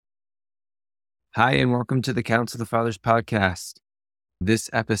Hi, and welcome to the Council of the Fathers podcast. This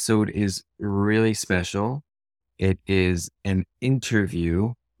episode is really special. It is an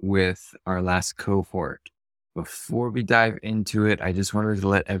interview with our last cohort. Before we dive into it, I just wanted to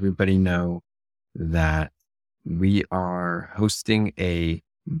let everybody know that we are hosting a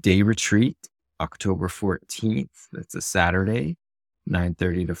day retreat, October 14th. That's a Saturday,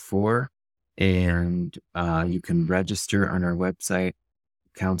 9:30 to 4. And you can register on our website,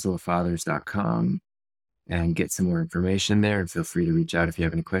 counciloffathers.com, and get some more information there. And feel free to reach out if you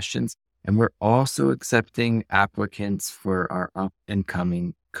have any questions. And we're also accepting applicants for our up and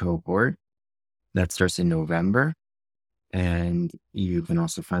coming cohort that starts in November. And you can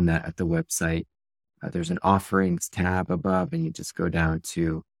also find that at the website. There's an offerings tab above, and you just go down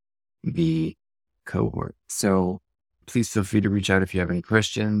to the cohort. So please feel free to reach out if you have any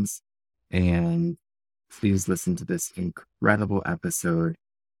questions. And please listen to this incredible episode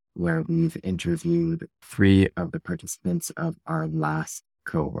where we've interviewed 3 of the participants of our last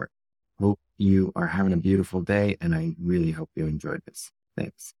cohort. Hope you are having a beautiful day, and I really hope you enjoyed this.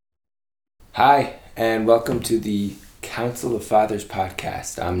 Thanks. Hi, and welcome to the Council of Fathers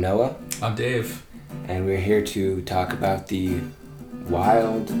podcast. I'm Noah. I'm Dave. And we're here to talk about the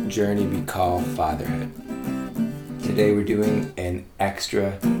wild journey we call fatherhood. Today we're doing an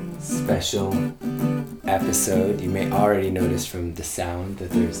extra special episode. You may already notice from the sound that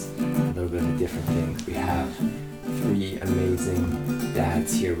there's a little bit of a different thing. We have 3 amazing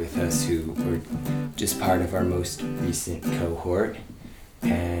dads here with us who were just part of our most recent cohort.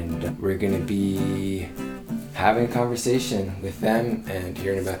 And we're going to be having a conversation with them and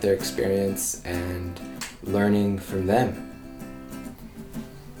hearing about their experience and learning from them.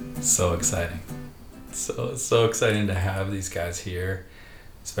 So exciting. So exciting to have these guys here,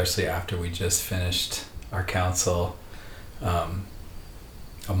 especially after we just finished our council a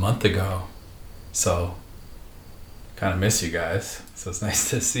month ago. So kind of miss you guys. So it's nice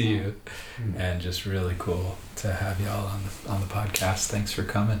to see you, and just really cool to have y'all on the podcast. Thanks for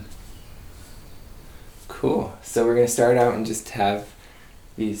coming. Cool. So we're going to start out and just have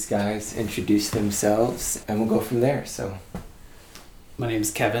these guys introduce themselves, and we'll go from there. So my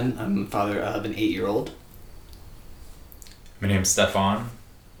name's Kevin. I'm the father of an 8-year-old. My name's Stefan.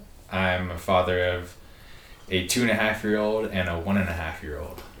 I'm a father of a 2.5-year-old and a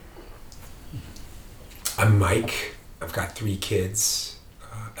 1.5-year-old. I'm Mike. I've got 3 kids.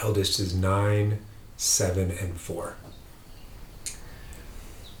 Eldest is 9, 7, and 4.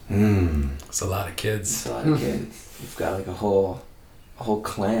 It's a lot of kids. It's a lot of kids. We've got like a whole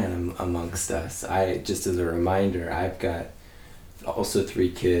clan amongst us. Just as a reminder, I've got also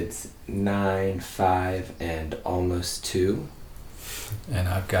 3 kids, 9, 5, and almost 2. And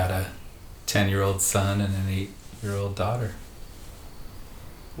I've got a 10-year-old son and an 8-year-old daughter.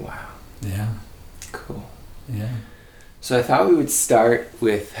 Wow. Yeah. Cool. Yeah. So I thought we would start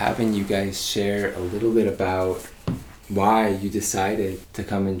with having you guys share a little bit about why you decided to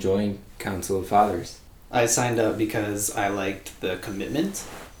come and join Council of Fathers. I signed up because I liked the commitment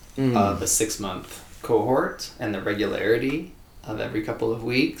of a 6-month cohort and the regularity of every couple of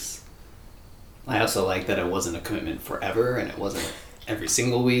weeks. I also liked that it wasn't a commitment forever and it wasn't every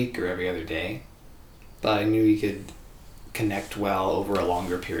single week or every other day. But I knew you could connect well over a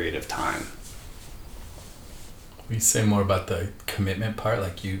longer period of time. Will you say more about the commitment part?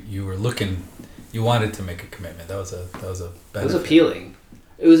 Like you were looking, you wanted to make a commitment. That was a benefit. It was appealing.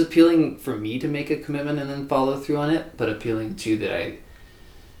 It was appealing for me to make a commitment and then follow through on it, but appealing too that I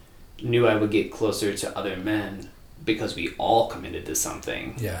knew I would get closer to other men because we all committed to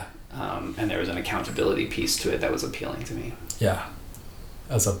something. Yeah. And there was an accountability piece to it that was appealing to me. Yeah.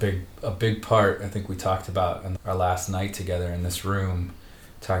 That was a big part I think we talked about in our last night together in this room,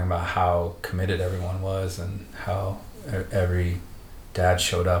 talking about how committed everyone was and how every dad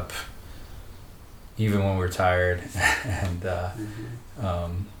showed up even when we were tired. And yeah,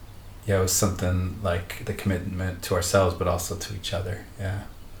 it was something like the commitment to ourselves but also to each other. Yeah.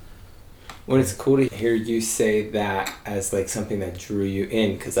 Well, it's cool to hear you say that as like something that drew you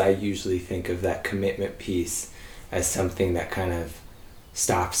in, because I usually think of that commitment piece as something that kind of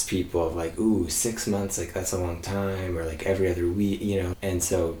stops people of like, ooh, 6 months, like that's a long time, or like every other week, and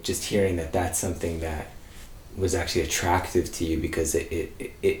so just hearing that that's something that was actually attractive to you because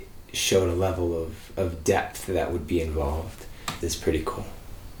it showed a level of depth that would be involved is pretty cool.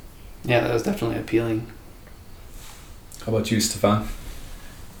 Yeah, that was definitely appealing. How about you, Stefan?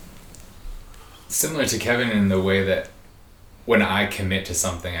 Similar to Kevin in the way that when I commit to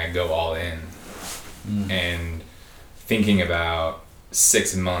something, I go all in. And thinking about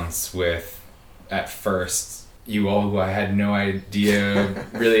 6 months with, at first, you all who I had no idea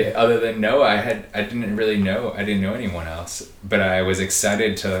really, other than Noah. I didn't know anyone else, but I was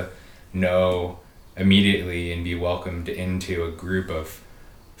excited to know immediately and be welcomed into a group of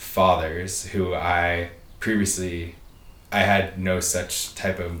fathers who I had no such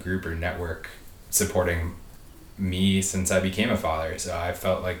type of group or network supporting me since I became a father. So I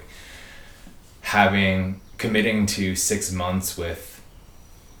felt like committing to 6 months with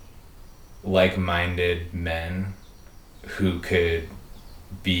like-minded men who could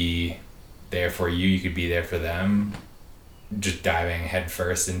be there for you, you could be there for them, just diving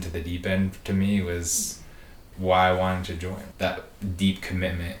headfirst into the deep end, to me was why I wanted to join. That deep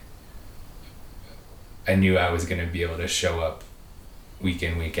commitment, I knew I was going to be able to show up week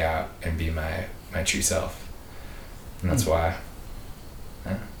in, week out and be my true self, and that's why.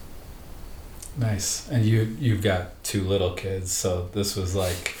 Yeah. Nice. And you've got 2 little kids, so this was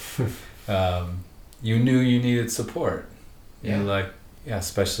like you knew you needed support. Yeah. You're like, yeah,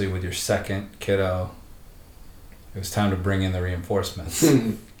 especially with your second kiddo, it was time to bring in the reinforcements.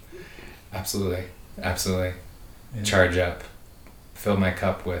 Absolutely. Yeah. Charge up, fill my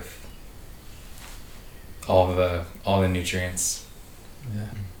cup with all the nutrients. Yeah.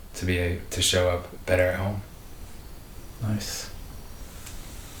 To show up better at home. Nice.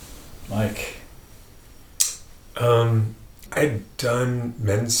 Mike. I'd done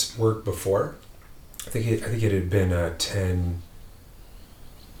men's work before. I think it had been a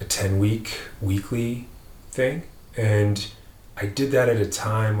 10-week weekly thing, and I did that at a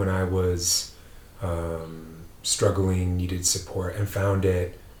time when I was struggling, needed support, and found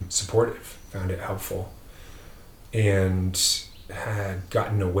it supportive, found it helpful, and had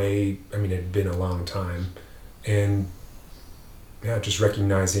gotten away. I mean, it had been a long time, and yeah, just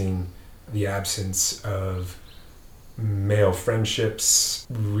recognizing the absence of male friendships,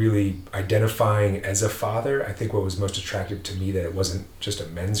 really identifying as a father. I think what was most attractive to me, that it wasn't just a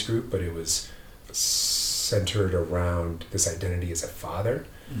men's group, but it was centered around this identity as a father,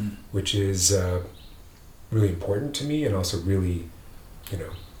 which is really important to me, and also really,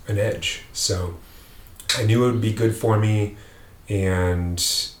 an edge. So I knew it would be good for me, and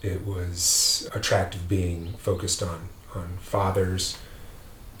it was attractive being focused on fathers.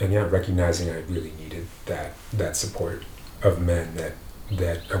 And yeah, recognizing I really needed that support of men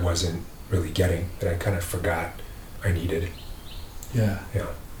that I wasn't really getting, that I kind of forgot I needed. Yeah. Yeah.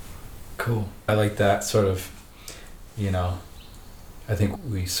 Cool. I like that sort of, I think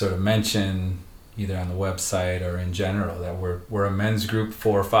we sort of mention either on the website or in general that we're a men's group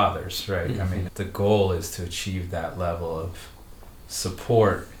for fathers, right? Mm-hmm. I mean, the goal is to achieve that level of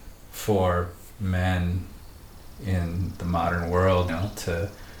support for men in the modern world, to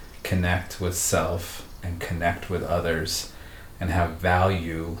connect with self and connect with others and have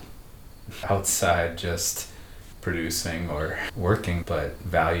value outside just producing or working, but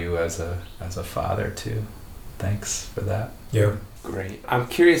value as a father too. Thanks for that. Yeah. Great. I'm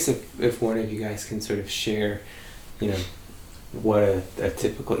curious if one of you guys can sort of share, what a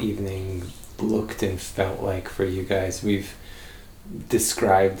typical evening looked and felt like for you guys. We've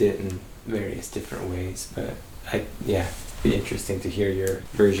described it in various different ways, but be interesting to hear your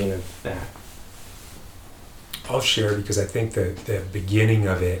version of that. I'll share, because I think that the beginning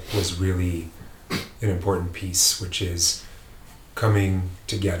of it was really an important piece, which is coming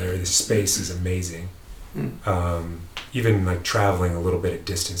together. The space is amazing. Even like traveling a little bit of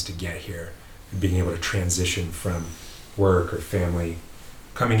distance to get here, and being able to transition from work or family,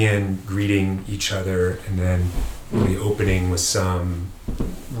 coming in, greeting each other, and then really opening with some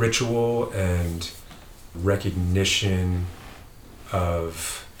ritual and recognition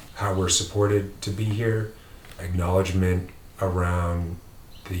of how we're supported to be here, acknowledgement around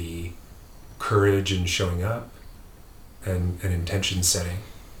the courage in showing up, and intention setting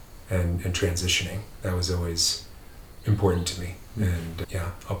and transitioning. That was always important to me. And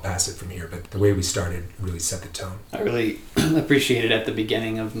I'll pass it from here, but the way we started really set the tone. I really appreciated at the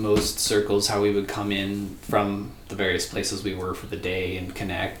beginning of most circles how we would come in from the various places we were for the day and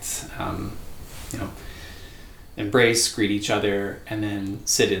connect, embrace, greet each other, and then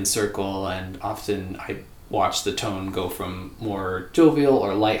sit in circle. And often I watched the tone go from more jovial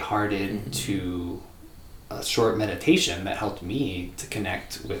or lighthearted to a short meditation that helped me to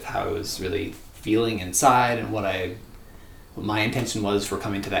connect with how I was really feeling inside and what my intention was for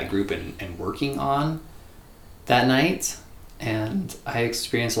coming to that group and working on that night. And I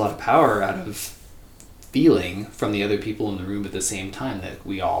experienced a lot of power out of feeling from the other people in the room at the same time that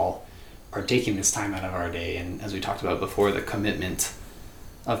we all are taking this time out of our day. And as we talked about before, the commitment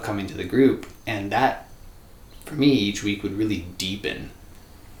of coming to the group, and that for me each week would really deepen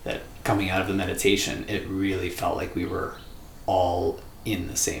that coming out of the meditation, it really felt like we were all in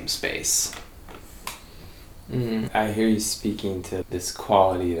the same space. I hear you speaking to this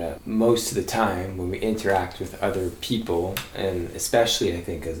quality that most of the time when we interact with other people, and especially I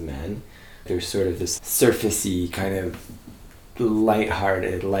think as men, there's sort of this surfacey kind of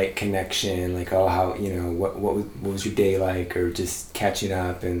light-hearted, light connection, like, oh, how, you know, what was your day like, or just catching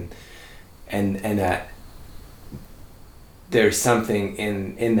up, and that there's something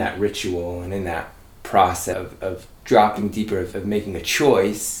in that ritual and in that process of dropping deeper, of making a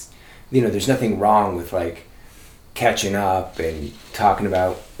choice. You know, there's nothing wrong with like catching up and talking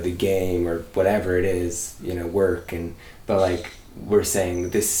about the game or whatever it is, you know, work, but like we're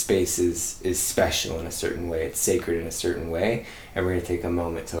saying this space is special in a certain way, it's sacred in a certain way, and we're going to take a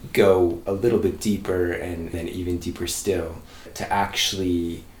moment to go a little bit deeper, and then even deeper still, to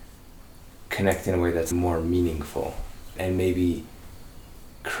actually connect in a way that's more meaningful and maybe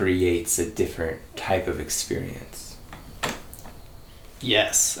creates a different type of experience.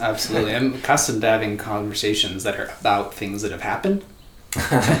 Yes, absolutely. I'm accustomed to having conversations that are about things that have happened,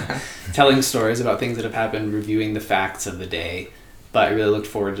 telling stories about things that have happened, reviewing the facts of the day. But I really looked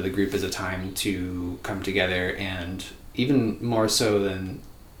forward to the group as a time to come together, and even more so than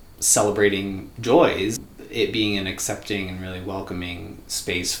celebrating joys, it being an accepting and really welcoming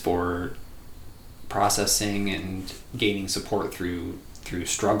space for processing and gaining support through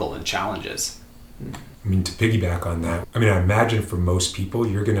struggle and challenges. I mean, to piggyback on that, I mean, I imagine for most people,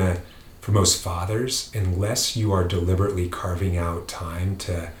 for most fathers, unless you are deliberately carving out time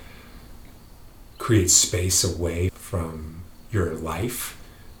to create space away from your life,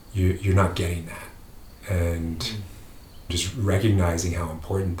 you're not getting that. And just recognizing how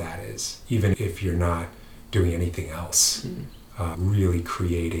important that is, even if you're not doing anything else, really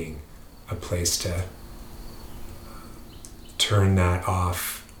creating a place to turn that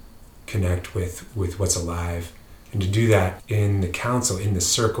off, connect with what's alive, and to do that in the council, in the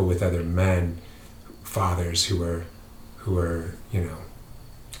circle with other men, fathers who are, you know,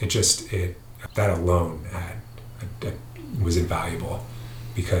 that alone was invaluable,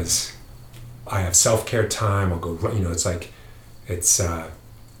 because I have self-care time. I'll go, you know, it's like, it's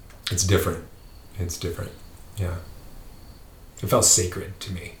different. It's different. Yeah. It felt sacred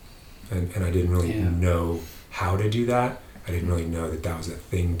to me, and I didn't really know how to do that. I didn't really know that was a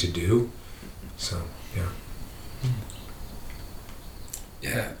thing to do. So, yeah.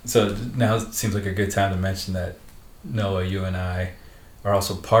 Yeah. So now it seems like a good time to mention that Noah, you and I are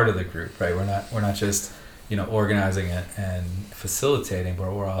also part of the group, right? We're not just, you know, organizing it and facilitating,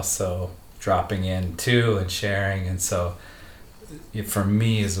 but we're also dropping in too and sharing. And so for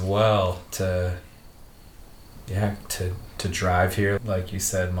me as well to drive here, like you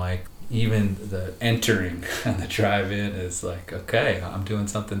said, Mike, even the entering and the drive in is like, okay, I'm doing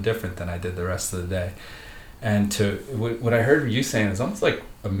something different than I did the rest of the day. And what I heard you saying is almost like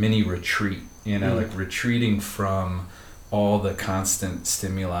a mini retreat, you know, like retreating from all the constant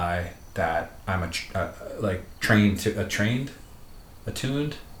stimuli that I'm entrained,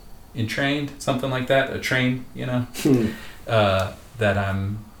 something like that, a train, you know, that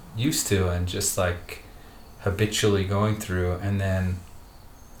I'm used to and just like habitually going through. And then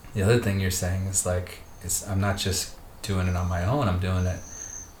the other thing you're saying is like, I'm not just doing it on my own, I'm doing it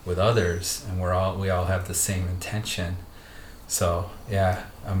with others, and we all have the same intention. So yeah,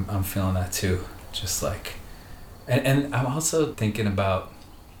 I'm feeling that too. Just like, and I'm also thinking about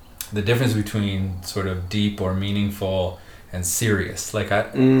the difference between sort of deep or meaningful and serious. Like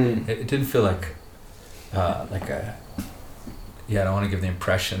it didn't feel like I don't want to give the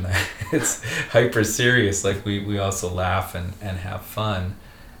impression that it's hyper serious. Like we also laugh and have fun.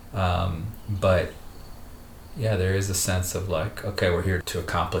 But yeah, there is a sense of like, okay, we're here to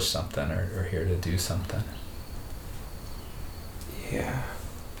accomplish something or here to do something. Yeah.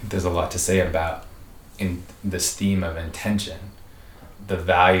 There's a lot to say about in this theme of intention, the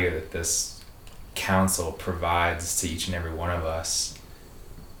value that this council provides to each and every one of us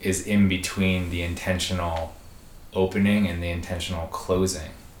is in between the intentional opening and the intentional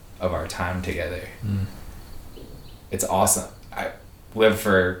closing of our time together. It's awesome. I live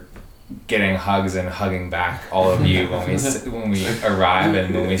for getting hugs and hugging back all of you when we arrive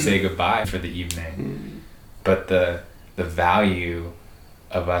and when we say goodbye for the evening. But the value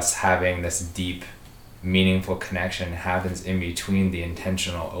of us having this deep, meaningful connection happens in between the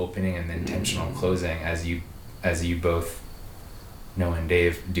intentional opening and the intentional closing, as you both, Noah and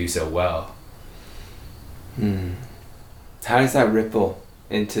Dave, do so well. How does that ripple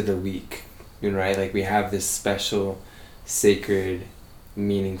into the week? You know, right? Like we have this special, sacred,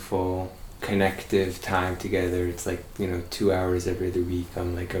 meaningful connective time together. It's like, 2 hours every other week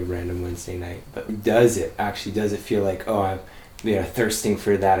on like a random Wednesday night. But does it feel like, oh, I'm thirsting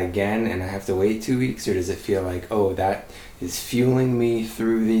for that again and I have to wait 2 weeks? Or does it feel like, oh, that is fueling me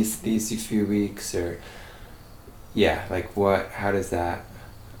through these few weeks? Or like how does that?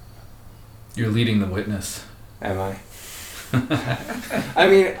 You're leading the witness. Am I?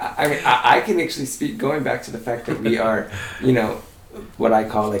 I can actually speak, going back to the fact that we are, what I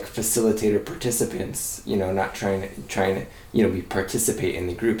call like facilitator participants, not trying to, we participate in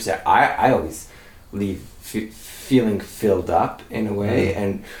the groups. That I always leave feeling filled up in a way.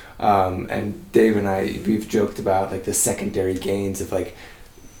 And Dave and I, we've joked about like the secondary gains of like,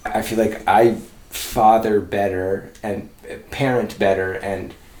 I feel like I father better and parent better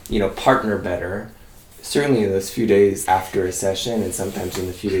and, partner better, certainly in those few days after a session and sometimes in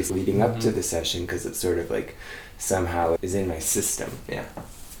the few days leading up to the session, because it's sort of like somehow is in my system.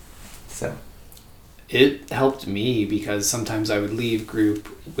 So it helped me because sometimes I would leave group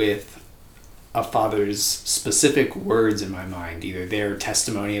with a father's specific words in my mind, either their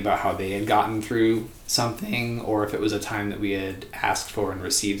testimony about how they had gotten through something, or if it was a time that we had asked for and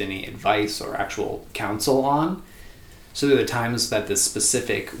received any advice or actual counsel on. So there are the times that the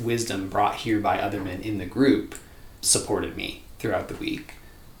specific wisdom brought here by other men in the group supported me throughout the week.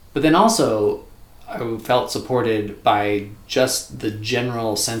 But then also, I felt supported by just the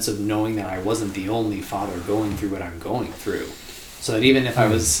general sense of knowing that I wasn't the only father going through what I'm going through. So that even if I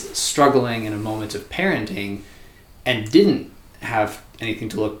was struggling in a moment of parenting and didn't have anything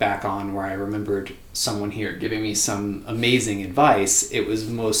to look back on where I remembered someone here giving me some amazing advice, it was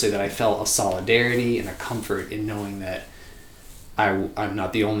mostly that I felt a solidarity and a comfort in knowing that I'm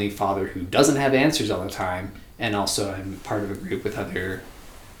not the only father who doesn't have answers all the time, and also I'm part of a group with other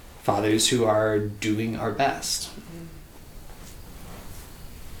fathers who are doing our best.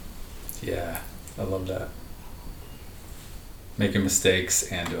 Yeah, I love that. Making mistakes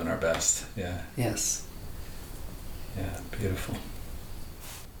and doing our best. Yeah. Yes. Yeah, beautiful.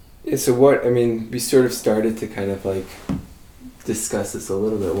 Yeah, so we sort of started to kind of like discuss this a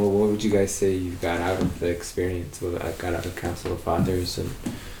little bit. Well, what would you guys say you got out of the experience? What I got out of Council of Fathers, and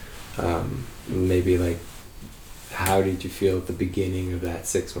maybe like how did you feel at the beginning of that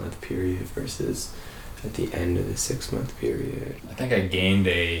 6-month period versus at the end of the 6-month period? I think I gained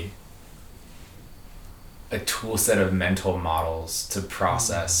a tool set of mental models to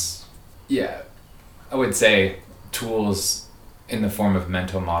process. Yeah, I would say tools in the form of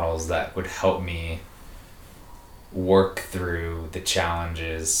mental models that would help me work through the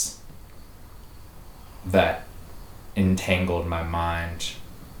challenges that entangled my mind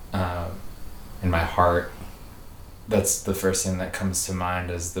and my heart. That's the first thing that comes to mind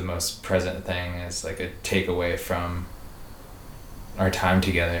as the most present thing, is like a takeaway from our time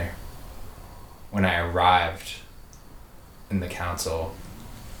together. When I arrived in the council,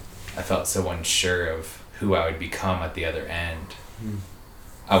 I felt so unsure of who I would become at the other end.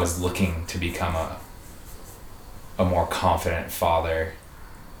 I was looking to become a more confident father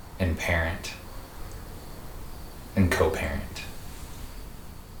and parent and co-parent.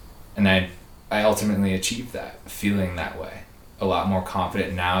 And I ultimately achieved that, feeling that way. A lot more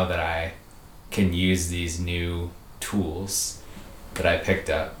confident now that I can use these new tools that I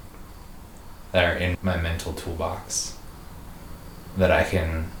picked up that are in my mental toolbox that I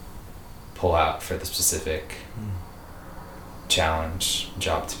can pull out for the specific job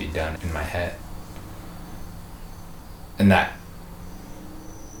to be done in my head. And that,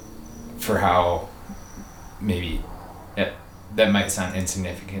 for how maybe that might sound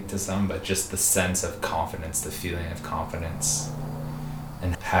insignificant to some, but just the sense of confidence, the feeling of confidence,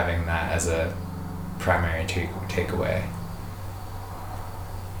 and having that as a primary takeaway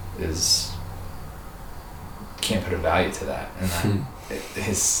is, can't put a value to that, and that it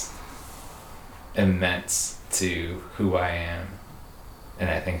is immense to who I am, and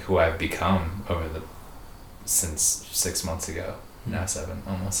I think who I've become since 6 months ago, now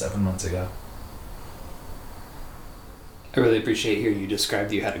almost 7 months ago. I really appreciate hearing you describe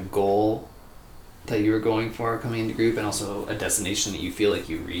that you had a goal that you were going for coming into group, and also a destination that you feel like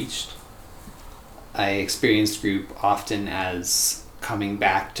you reached. I experienced group often as coming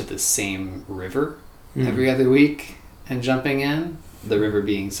back to the same river every other week and jumping in. The river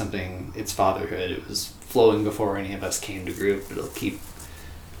being something, it's fatherhood. It was flowing before any of us came to group. It'll keep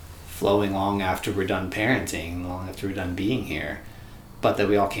flowing long after we're done parenting, long after we're done being here. But that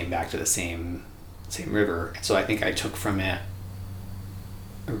we all came back to the same river. So I think I took from it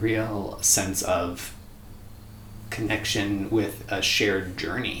a real sense of connection with a shared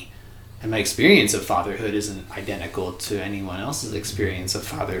journey. And my experience of fatherhood isn't identical to anyone else's experience of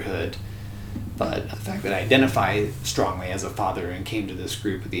fatherhood, But the fact that I identify strongly as a father and came to this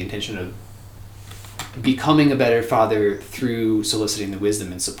group with the intention of becoming a better father through soliciting the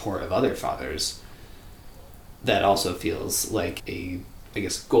wisdom and support of other fathers, that also feels like a, I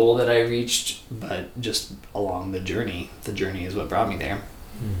guess, goal that I reached, but just along the journey. The journey is what brought me there.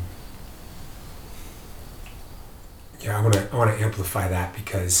 Yeah, I want to amplify that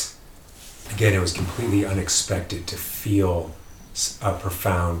because, again, it was completely unexpected to feel a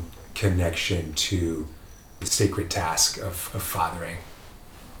profound connection to the sacred task of fathering,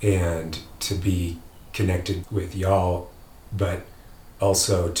 and to be connected with y'all, but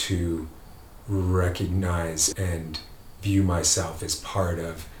also to recognize and view myself as part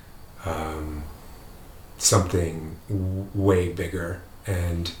of something way bigger.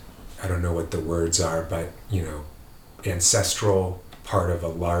 And I don't know what the words are, but ancestral, part of a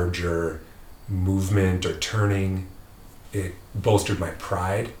larger movement or turning. It bolstered my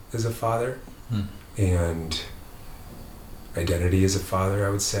pride as a father and identity as a father, I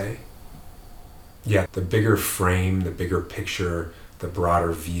would say. Yeah, the bigger frame, the bigger picture, the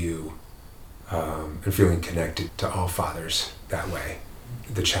broader view, and feeling connected to all fathers that way,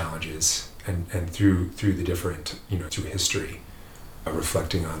 the challenges, and through the different, through history,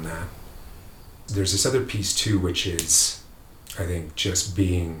 reflecting on that. There's this other piece too, which is, I think, just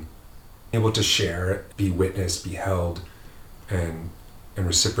being able to share, be witnessed, be held, and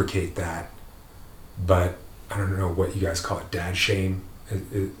reciprocate that. But I don't know what you guys call it, dad shame.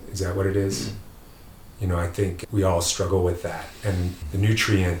 Is that what it is? I think we all struggle with that. And the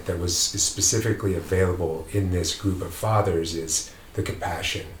nutrient that is specifically available in this group of fathers is the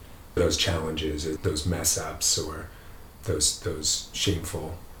compassion, those challenges, or those mess ups, or those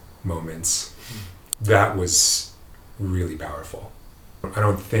shameful moments. That was really powerful. I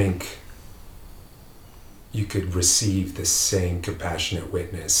don't think you could receive the same compassionate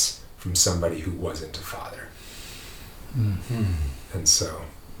witness from somebody who wasn't a father. And so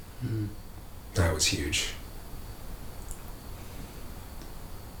that was huge.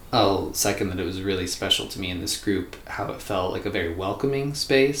 I'll second that it was really special to me in this group, how it felt like a very welcoming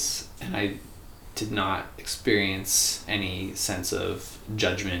space, and I did not experience any sense of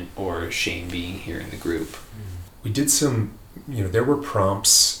judgment or shame being here in the group. We did some, there were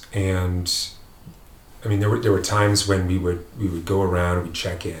prompts, and there were times when we would go around, we'd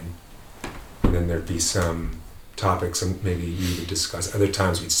check in, and then there'd be some topics and maybe we would discuss. Other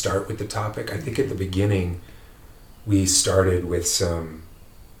times we'd start with the topic. I think at the beginning we started with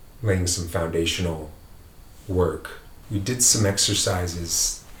laying some foundational work. We did some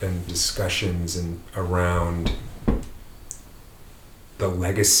exercises and discussions around the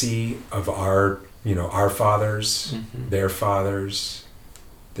legacy of our fathers, their fathers.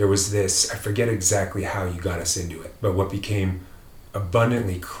 There was this, I forget exactly how you got us into it, but what became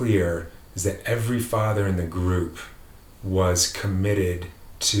abundantly clear is that every father in the group was committed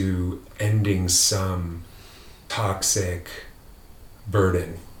to ending some toxic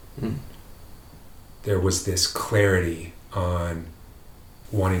burden. There was this clarity on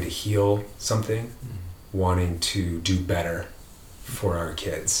wanting to heal something, wanting to do better for our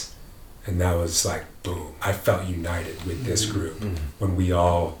kids. And that was like, boom. I felt united with this group when we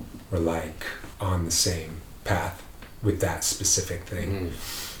all were like on the same path with that specific thing.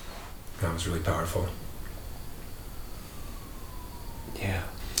 That was really powerful. Yeah.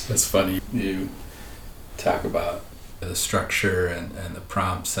 It's funny. You talk about the structure and the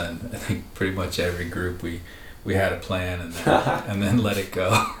prompts, and I think pretty much every group we had a plan and then let it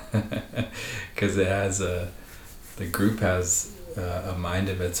go. Because the group has a mind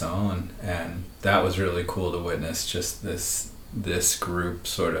of its own, and that was really cool to witness, just this group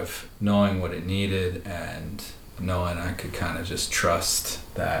sort of knowing what it needed and knowing I could kind of just trust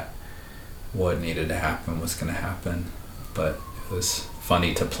that what needed to happen was going to happen. But it was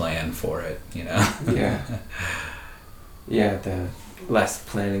funny to plan for it, Yeah, the less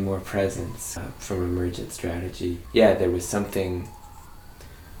planning, more presence from emergent strategy. Yeah, there was something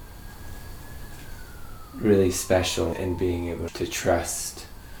really special in being able to trust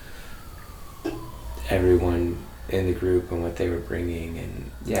everyone in the group and what they were bringing.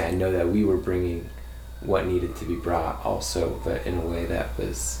 And yeah, I know that we were bringing what needed to be brought also, but in a way that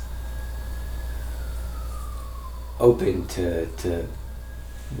was open to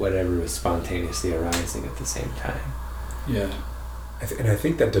whatever was spontaneously arising at the same time. Yeah. And I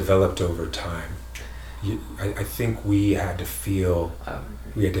think that developed over time. I think we had to feel,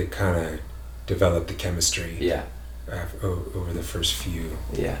 we had to kind of develop the chemistry. Yeah. Over the first few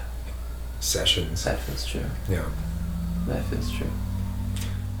sessions. That feels true. Yeah. That feels true.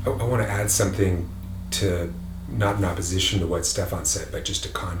 I want to add something to, not in opposition to what Stefan said, but just to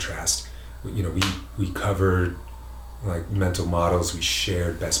contrast. we covered like mental models, we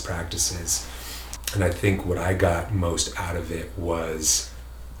shared best practices. And I think what I got most out of it was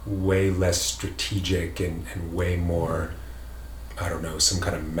way less strategic and way more, I don't know, some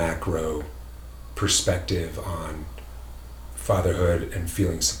kind of macro perspective on fatherhood and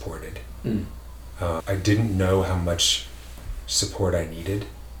feeling supported. I didn't know how much support I needed.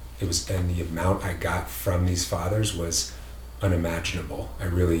 And the amount I got from these fathers was unimaginable. I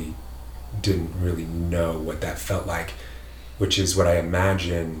really didn't really know what that felt like, which is what I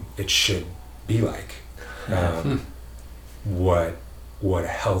imagine it should be like. What a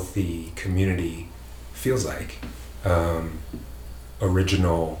healthy community feels like.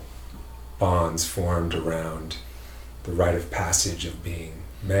 Original bonds formed around the rite of passage of being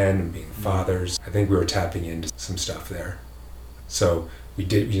men and being fathers. I think we were tapping into some stuff there. So we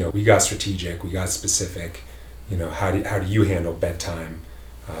did, we got strategic, we got specific. How do you handle bedtime?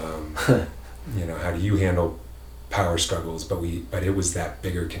 How do you handle power struggles? But it was that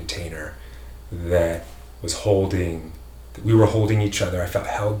bigger container that was we were holding each other. I felt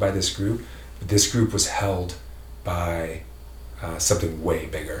held by this group, but this group was held by something way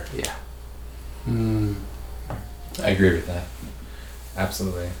bigger. Yeah. I agree with that.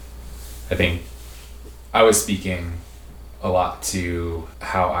 Absolutely. I think I was speaking a lot to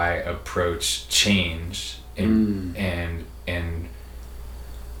how I approach change and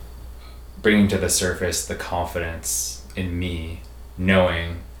bringing to the surface the confidence in me,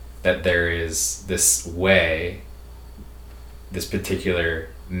 knowing that there is this way, this particular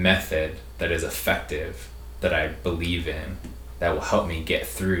method that is effective, that I believe in, that will help me get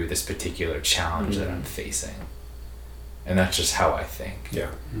through this particular challenge that I'm facing. And that's just how I think.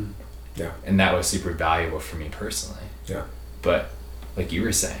 Yeah. Yeah. And that was super valuable for me personally. Yeah. But like you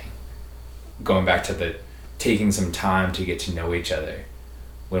were saying, going back to the taking some time to get to know each other,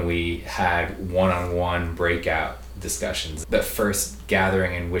 when we had one-on-one breakout discussions, the first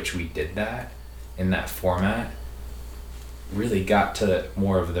gathering in which we did that in that format really got to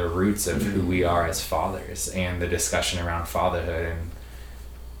more of the roots of who we are as fathers and the discussion around fatherhood. And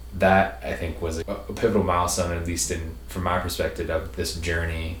that, I think, was a pivotal milestone, at least from my perspective, of this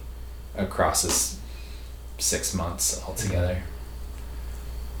journey across this 6 months altogether.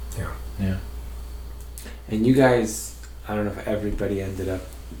 Yeah. And you guys, I don't know if everybody ended up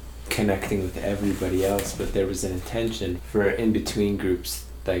connecting with everybody else, but there was an intention for in between groups,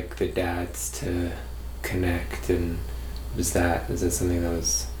 like the dads, to connect. And was that something that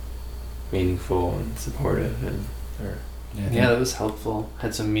was meaningful and supportive? Yeah, that was helpful.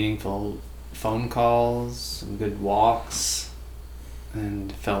 Had some meaningful phone calls, some good walks,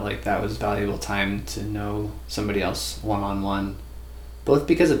 and felt like that was valuable time to know somebody else one-on-one, both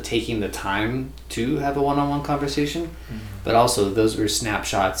because of taking the time to have a one-on-one conversation, but also those were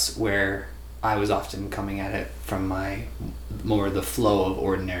snapshots where I was often coming at it from my more the flow of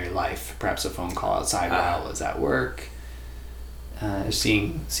ordinary life, perhaps a phone call outside while I was at work,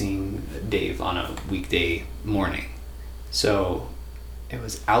 seeing Dave on a weekday morning. So it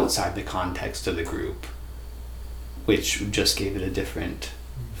was outside the context of the group, which just gave it a different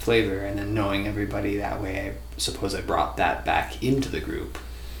flavor. And then knowing everybody that way, I suppose I brought that back into the group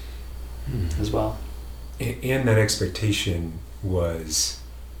as well. And that expectation was,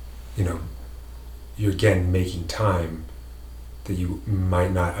 you're again making time that you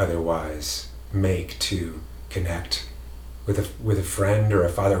might not otherwise make to connect with a friend or a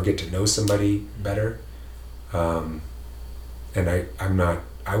father, or get to know somebody better. And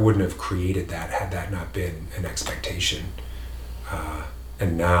I wouldn't have created that had that not been an expectation.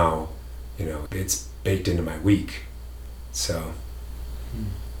 And now, it's baked into my week. So,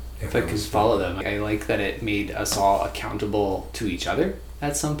 If I could follow them, I like that it made us all accountable to each other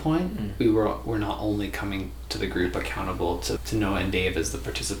at some point. We're not only coming to the group accountable to Noah and Dave as the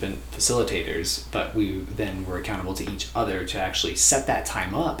participant facilitators, but we then were accountable to each other to actually set that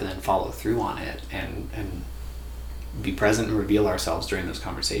time up and then follow through on it and be present and reveal ourselves during those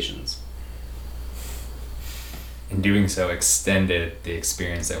conversations. In doing so, extended the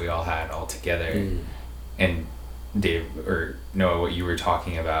experience that we all had all together. And Dave or Noah, what you were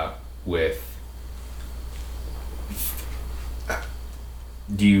talking about with,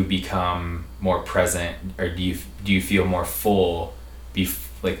 do you become more present, or do you feel more full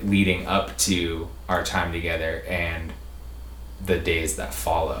like leading up to our time together and the days that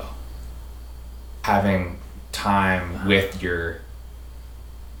follow? Having time with your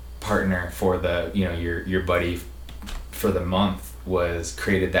partner for the your buddy for the month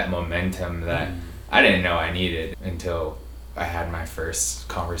created that momentum that I didn't know I needed until I had my first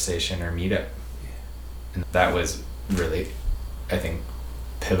conversation or meetup. And that was really, I think,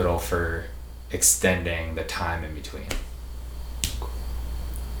 pivotal for extending the time in between.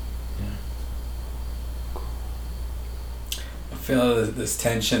 I feel this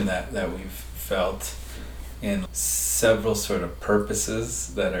tension that we've felt in several sort of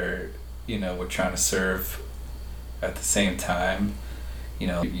purposes that are, we're trying to serve at the same time.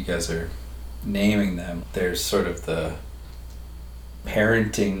 You guys are naming them. There's sort of the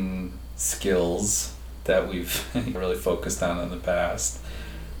parenting skills that we've really focused on in the past.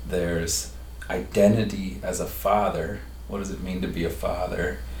 There's identity as a father. What does it mean to be a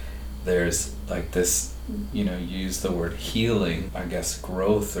father? There's like this, use the word healing, I guess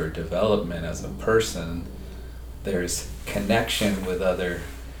growth or development as a person. There's connection with other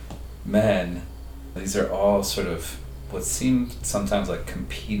men. These are all sort of what seem sometimes like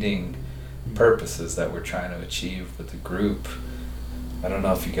competing purposes that we're trying to achieve with the group. I don't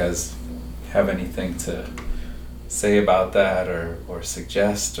know if you guys have anything to say about that or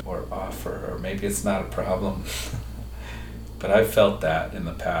suggest or offer, or maybe it's not a problem. But I've felt that in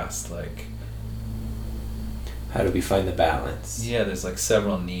the past, like, how do we find the balance? Yeah, there's like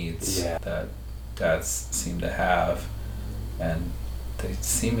several needs that dads seem to have, and they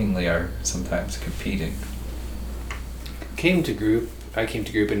seemingly are sometimes competing. I came to group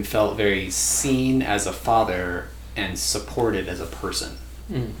and felt very seen as a father and supported as a person.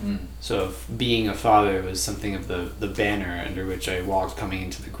 Mm-hmm. So if being a father was something of the banner under which I walked coming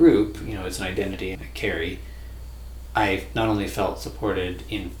into the group, it's an identity I carry. I not only felt supported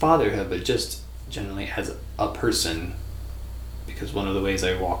in fatherhood, but just generally as a person, because one of the ways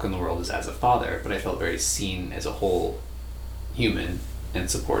I walk in the world is as a father, but I felt very seen as a whole human and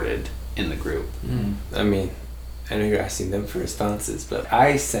supported in the group. I mean, I know you're asking them for responses, but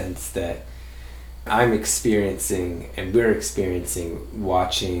I sense that I'm experiencing, and we're experiencing,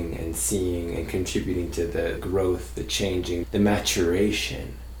 watching and seeing and contributing to the growth, the changing, the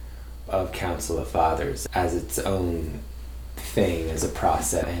maturation of Council of Fathers as its own thing, as a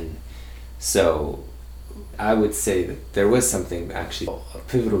process. And so I would say that there was something actually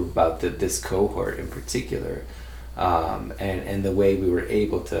pivotal about this cohort in particular, and the way we were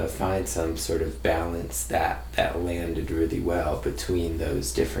able to find some sort of balance that landed really well between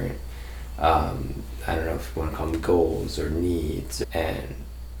those different, I don't know if you want to call them goals or needs, and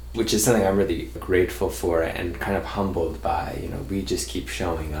which is something I'm really grateful for and kind of humbled by. We just keep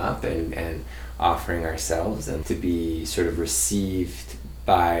showing up and offering ourselves, and to be sort of received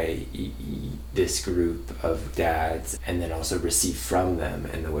by this group of dads, and then also receive from them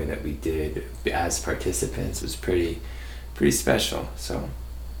in the way that we did as participants was pretty special. So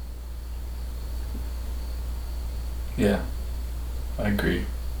yeah, I agree.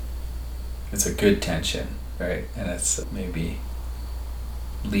 It's a good tension, right? And it's maybe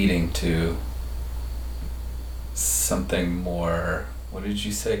leading to something more, what did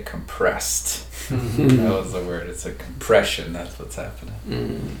you say, compressed? That was the word. It's a compression. That's what's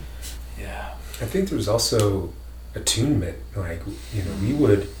happening. Yeah. I think there was also attunement. Like, we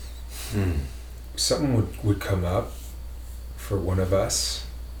would, something would come up for one of us,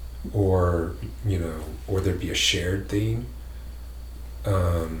 or there'd be a shared theme.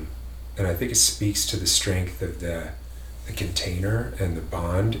 And I think it speaks to the strength of the container and the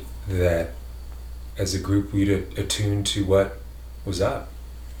bond that as a group we'd attune to what was up.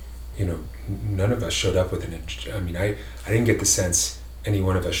 None of us showed up with I didn't get the sense any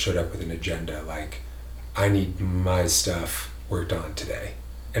one of us showed up with an agenda, like, I need my stuff worked on today.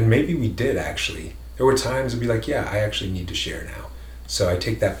 And maybe we did, actually. There were times we'd be like, yeah, I actually need to share now. So I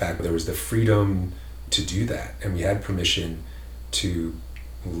take that back. There was the freedom to do that, and we had permission to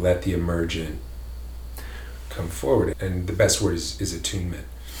let the emergent come forward. And the best word is attunement.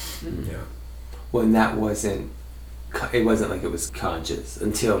 Yeah. Well, and it wasn't like it was conscious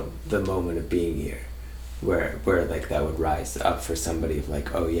until the moment of being here, where like that would rise up for somebody of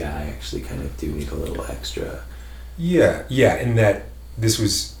like, oh yeah, I actually kind of do need a little extra. Yeah, and that this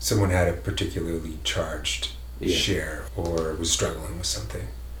was someone had a particularly charged share or was struggling with something,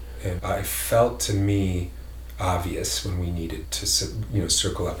 and I felt, to me, obvious when we needed to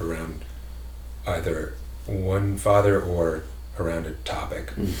circle up around either one father or around a topic.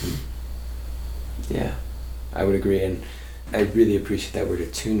 Mm-hmm. Yeah, I would agree, and I really appreciate that word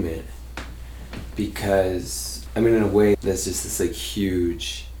attunement, because in a way that's just this like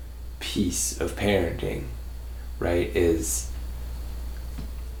huge piece of parenting, right, is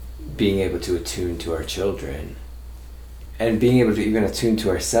being able to attune to our children and being able to even attune to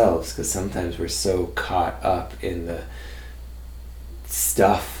ourselves, because sometimes we're so caught up in the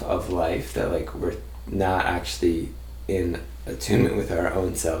stuff of life that like we're not actually in attunement with our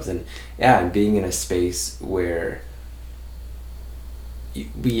own selves. And being in a space where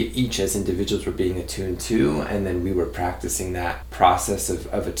we each as individuals were being attuned to, and then we were practicing that process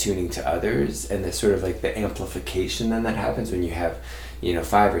of attuning to others, and the sort of like the amplification then that happens when you have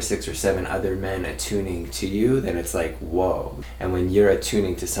 5 or 6 or 7 other men attuning to you, then it's like, whoa. And when you're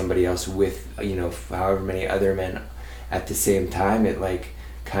attuning to somebody else with however many other men at the same time, it like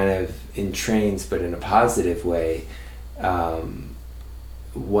kind of entrains, but in a positive way,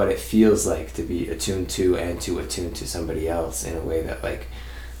 what it feels like to be attuned to and to attune to somebody else in a way that like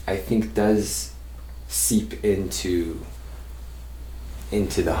I think does seep into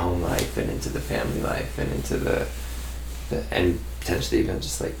the home life and into the family life and into the and potentially even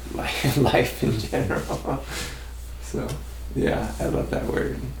just like life in general. So yeah, I love that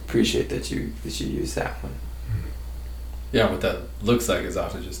word. Appreciate that you use that one. Yeah, what that looks like is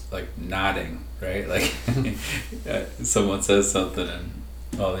often just like nodding, right? Like someone says something and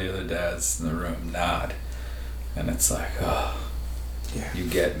all the other dads in the room nod, and it's like, oh, yeah, you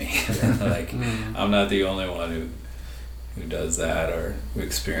get me. Like I'm not the only one who does that or who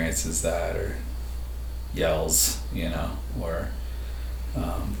experiences that or yells, or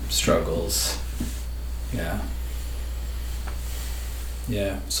struggles. Yeah.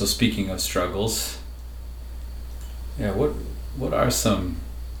 So speaking of struggles, what are some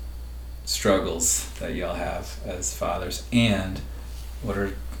struggles that y'all have as fathers, and what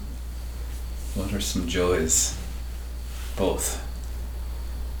are some joys? Both.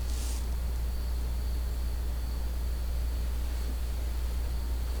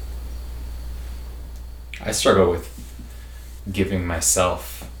 I struggle with giving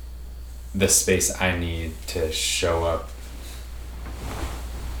myself the space I need to show up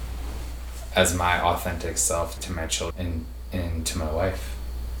as my authentic self to my children and to my wife.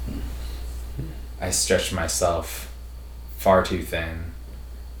 I stretch myself far too thin,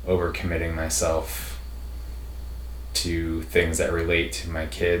 overcommitting myself to things that relate to my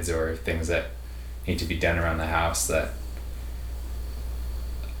kids or things that need to be done around the house that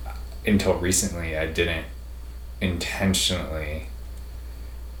until recently I didn't intentionally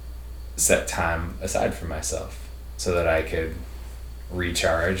set time aside for myself so that I could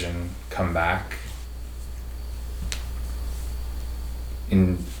recharge and come back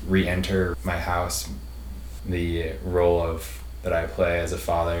and re-enter my house, the role of that I play as a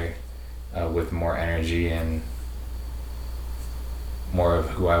father, with more energy and more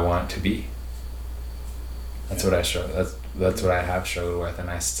of who I want to be. That's what I struggle. That's what I have struggled with, and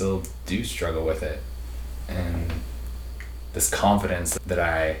I still do struggle with it. And this confidence that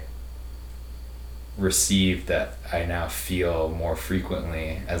I received, that I now feel more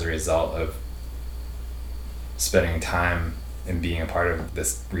frequently as a result of spending time and being a part of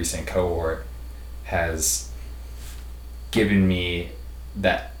this recent cohort, has given me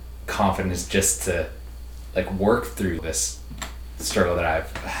that confidence just to like work through this struggle that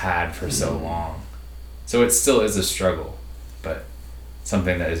I've had for so long. So it still is a struggle, but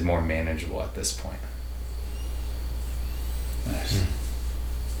something that is more manageable at this point. Nice.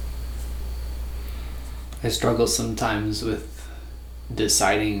 I struggle sometimes with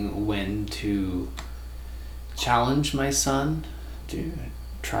deciding when to challenge my son to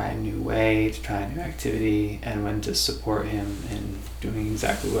try a new way, to try a new activity, and when to support him in doing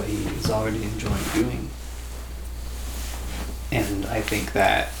exactly what he is already enjoying doing. And I think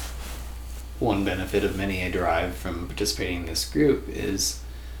that one benefit of many I derive from participating in this group is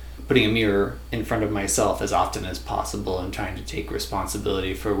putting a mirror in front of myself as often as possible and trying to take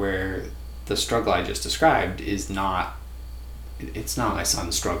responsibility for where the struggle I just described is not, it's not my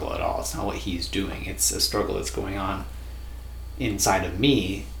son's struggle at all. It's not what he's doing. It's a struggle that's going on inside of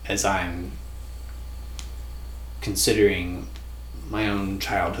me as I'm considering my own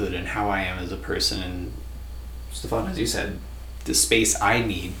childhood and how I am as a person, and Stefan, as you said, the space I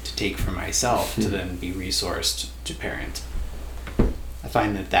need to take for myself to then be resourced to parent. I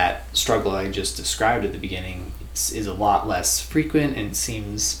find that struggle I just described at the beginning is a lot less frequent and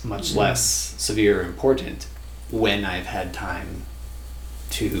seems much less severe or important when I've had time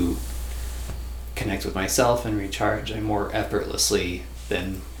to connect with myself and recharge. I more effortlessly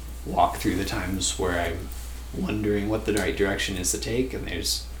then walk through the times where I'm wondering what the right direction is to take, and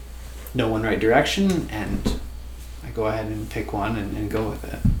there's no one right direction, and I go ahead and pick one and go with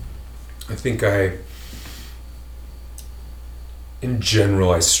it. I think in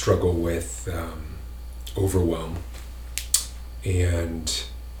general, I struggle with overwhelm, and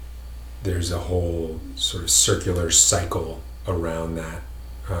there's a whole sort of circular cycle around that.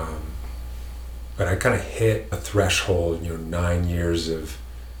 But I kind of hit a threshold, 9 years of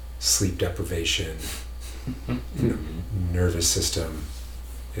sleep deprivation, nervous system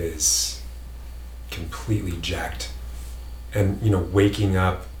is completely jacked. And, waking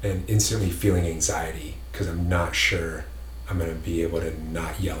up and instantly feeling anxiety because I'm not sure I'm going to be able to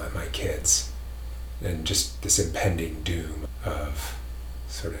not yell at my kids. And just this impending doom of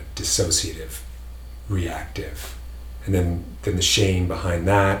sort of dissociative, reactive. And then the shame behind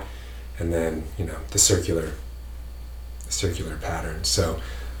that, and then, the circular pattern. So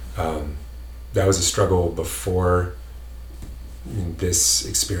that was a struggle before this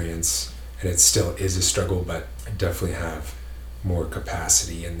experience, and it still is a struggle, but I definitely have more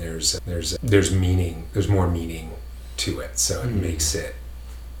capacity, and there's meaning, there's more meaning to it, so it makes it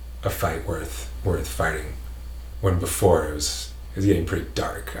a fight worth fighting. When before it was getting pretty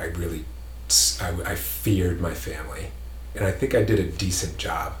dark. I feared my family, and I think I did a decent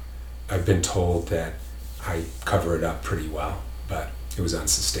job. I've been told that I cover it up pretty well, but it was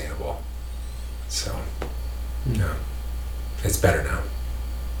unsustainable. So, no, it's better now.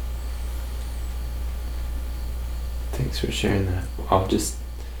 Thanks for sharing that. I'll just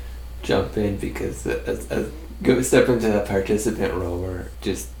jump in because go step into that participant role where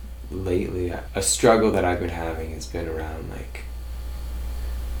just lately a struggle that I've been having has been around like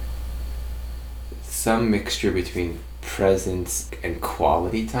some mixture between presence and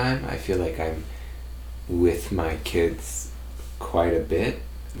quality time. I feel like I'm with my kids quite a bit,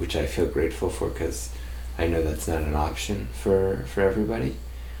 which I feel grateful for because I know that's not an option for everybody.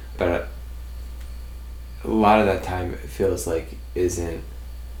 But a lot of that time it feels like isn't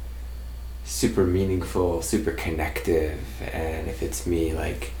super meaningful, super connective, and if it's me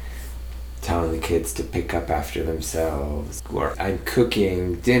like telling the kids to pick up after themselves, or I'm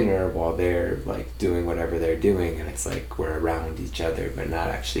cooking dinner while they're like doing whatever they're doing, and it's like we're around each other but not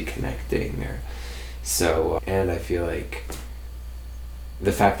actually connecting, or so. And I feel like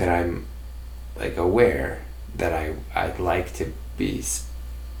the fact that I'm like aware that I'd like to be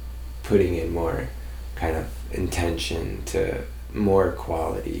putting in more kind of intention to more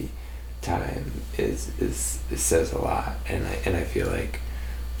quality time is says a lot, and I feel like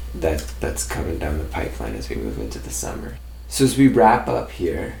that's coming down the pipeline as we move into the summer. So as we wrap up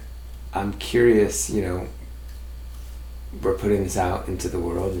here, I'm curious, we're putting this out into the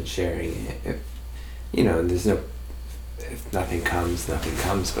world and sharing it. If nothing comes,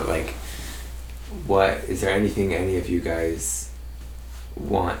 but like, what is there anything any of you guys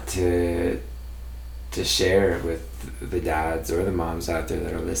want to share with the dads or the moms out there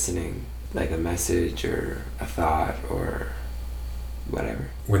that are listening, like a message or a thought or whatever?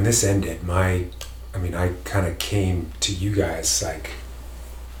 When this ended, I kind of came to you guys like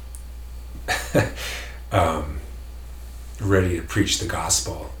ready to preach the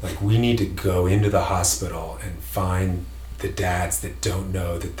gospel. Like, we need to go into the hospital and find the dads that don't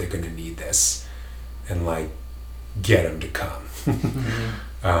know that they're going to need this, and like get them to come.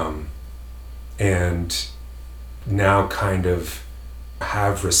 And now kind of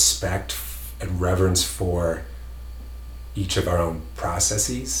have respect and reverence for each of our own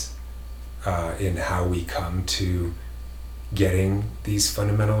processes in how we come to getting these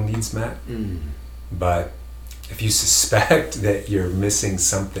fundamental needs met. But if you suspect that you're missing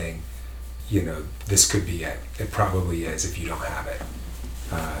something, this could be it. It probably is if you don't have it.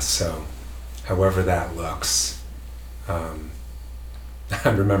 So however that looks. I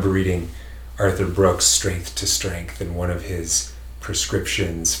remember reading Arthur Brooks' Strength to Strength, and one of his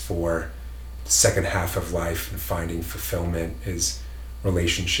prescriptions for the second half of life and finding fulfillment is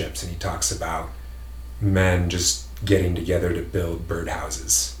relationships. And he talks about men just getting together to build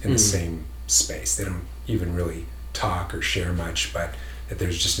birdhouses in the same space. They don't even really talk or share much, but that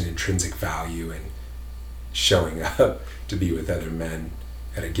there's just an intrinsic value in showing up to be with other men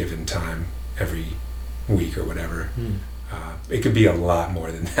at a given time every week or whatever. It could be a lot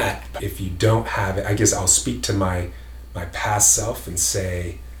more than that. If you don't have it, I guess I'll speak to my past self and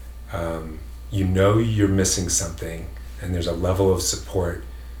say, you're missing something, and there's a level of support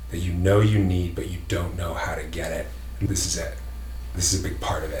that you need, but you don't know how to get it. And this is it. This is a big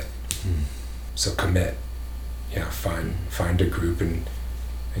part of it. So commit. Find a group and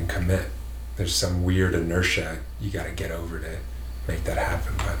commit. There's some weird inertia you got to get over to make that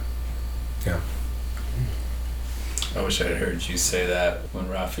happen, but yeah. I wish I had heard you say that when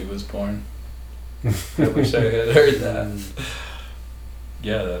Rafi was born. I wish I had heard that.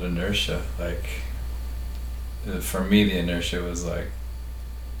 Yeah, that inertia. Like, for me, the inertia was like,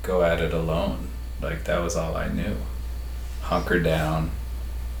 go at it alone. Like, that was all I knew. Hunker down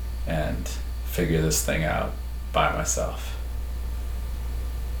and figure this thing out by myself.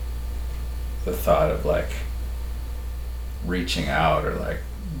 The thought of like reaching out or like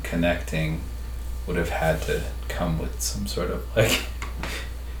connecting would have had to come with some sort of like,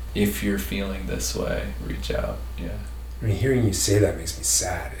 if you're feeling this way, reach out. Yeah. I mean, hearing you say that makes me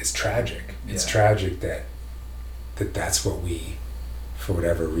sad. It's tragic. It's Yeah. tragic that that's what we, for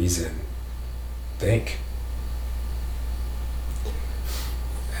whatever reason, think.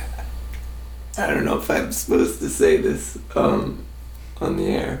 I don't know if I'm supposed to say this on the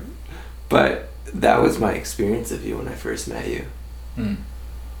air, but that was my experience of you when I first met you. Mm.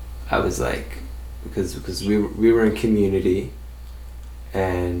 I was like, because we were in community,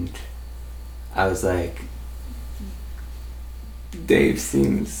 and I was like, Dave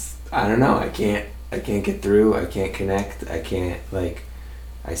seems, I don't know, I can't get through, I can't connect, I can't, like,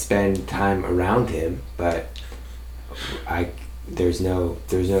 I spend time around him, but there's no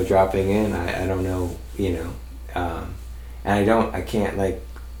dropping in. I don't know, and I can't like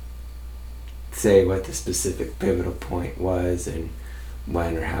say what the specific pivotal point was and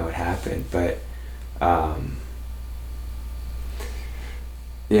when or how it happened, but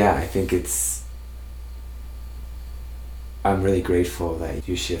yeah, I think I'm really grateful that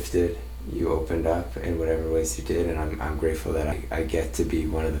you shifted, you opened up in whatever ways you did, and I'm grateful that I get to be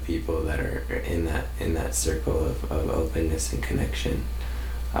one of the people that are in that circle of openness and connection,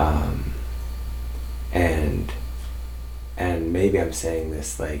 and maybe I'm saying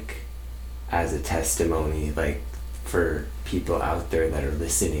this like as a testimony, like for people out there that are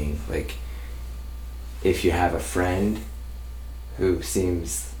listening, like if you have a friend who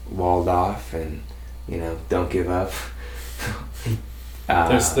seems walled off and don't give up.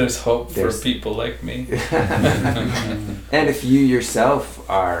 There's hope for people like me. And if you yourself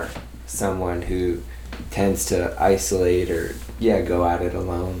are someone who tends to isolate or go at it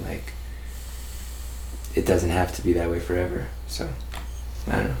alone, like it doesn't have to be that way forever. So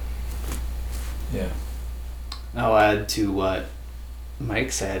I don't know. Yeah. I'll add to what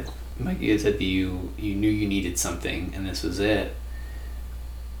Mike said. Mike, you said that you knew you needed something and this was it.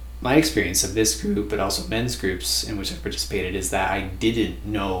 My experience of this group, but also men's groups in which I participated, is that I didn't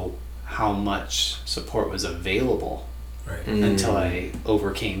know how much support was available Right. until I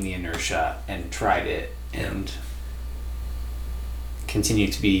overcame the inertia and tried it, and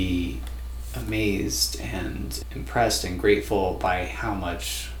continued to be amazed and impressed and grateful by how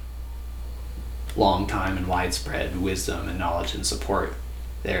much long time and widespread wisdom and knowledge and support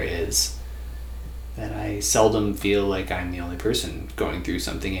there is, that I seldom feel like I'm the only person going through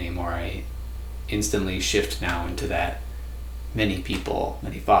something anymore. I instantly shift now into that many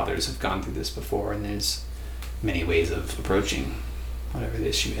fathers have gone through this before, and there's many ways of approaching whatever the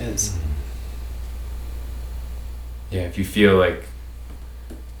issue is. Yeah, if you feel like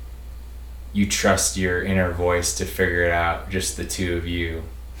you trust your inner voice to figure it out, just the two of you,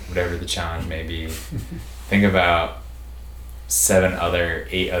 whatever the challenge may be, think about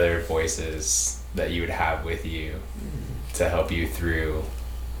 8 other voices that you would have with you to help you through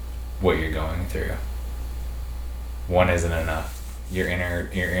what you're going through. One isn't enough. Your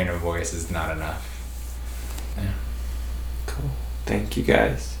inner voice is not enough. Yeah. Cool. Thank you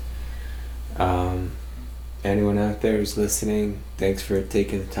guys. Anyone out there who's listening, thanks for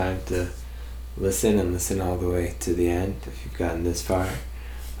taking the time to listen all the way to the end if you've gotten this far.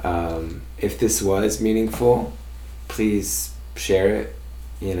 If this was meaningful, please share it,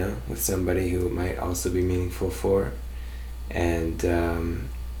 with somebody who it might also be meaningful for. And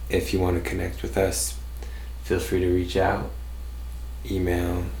if you want to connect with us, feel free to reach out,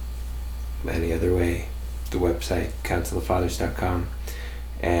 email, any other way, the website, counsiloffathers.com.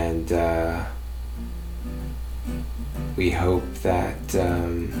 And we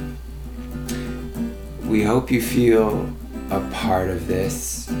hope you feel a part of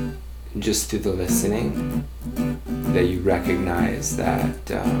this just through the listening, that you recognize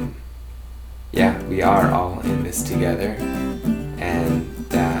that we are all in this together, and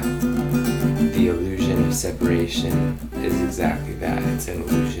that the illusion of separation is exactly that. It's an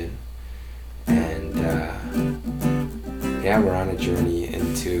illusion. And we're on a journey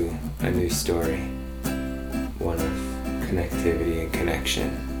into a new story, one of connectivity and connection.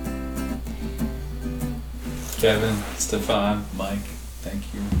 Kevin, Stefan, Mike,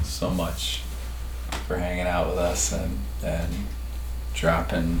 thank you so much for hanging out with us and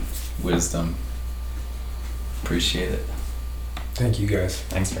dropping wisdom. Appreciate it. Thank you guys.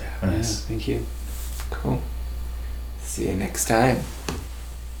 Thanks for having us. Thank you. Cool. See you next time.